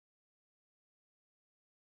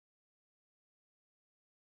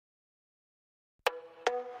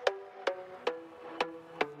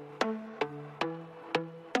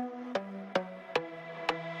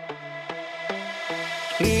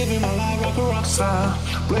rockstar.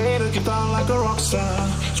 Play the guitar like a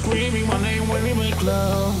rockstar. Screaming my name when we make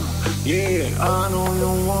love. Yeah, I know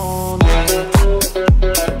you want it.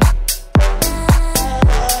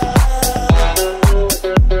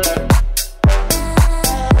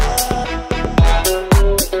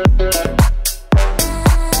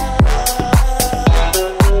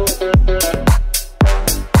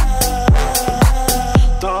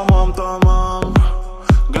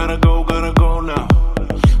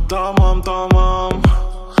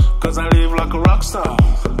 Cause I live like a rock star.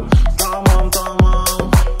 Come on,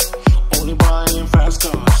 only buying fast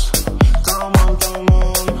cars. Come on,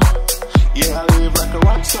 yeah, I live like a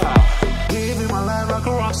rock star. Living my life like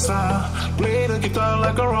a rock star. Play the guitar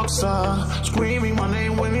like a rock star. Screaming my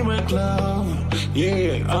name when we make love.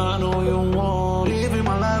 Yeah, I know you want. Living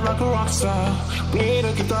my life like a rock star. Play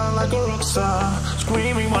the guitar like a rock star.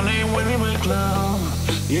 Screaming my name when we make love.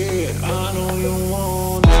 Yeah, I know you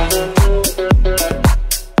want it.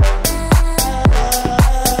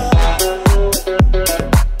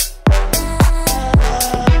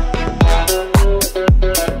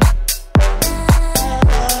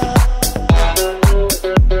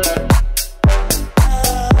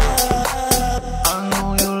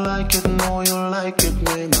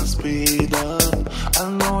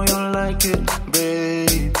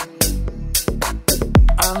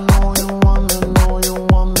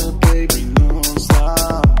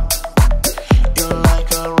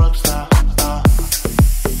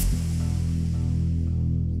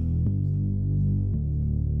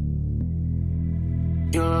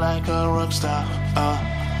 You're like a rock star.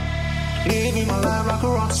 Living my life like a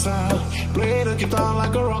rock star. Play the guitar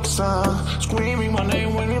like a rock star. Screaming my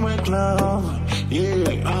name when we make love.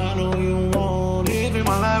 Yeah, I know you want. Living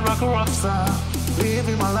my life like a rock star.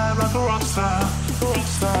 Living my life like a rock star. Rock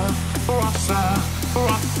star, rock star,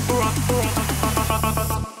 rock,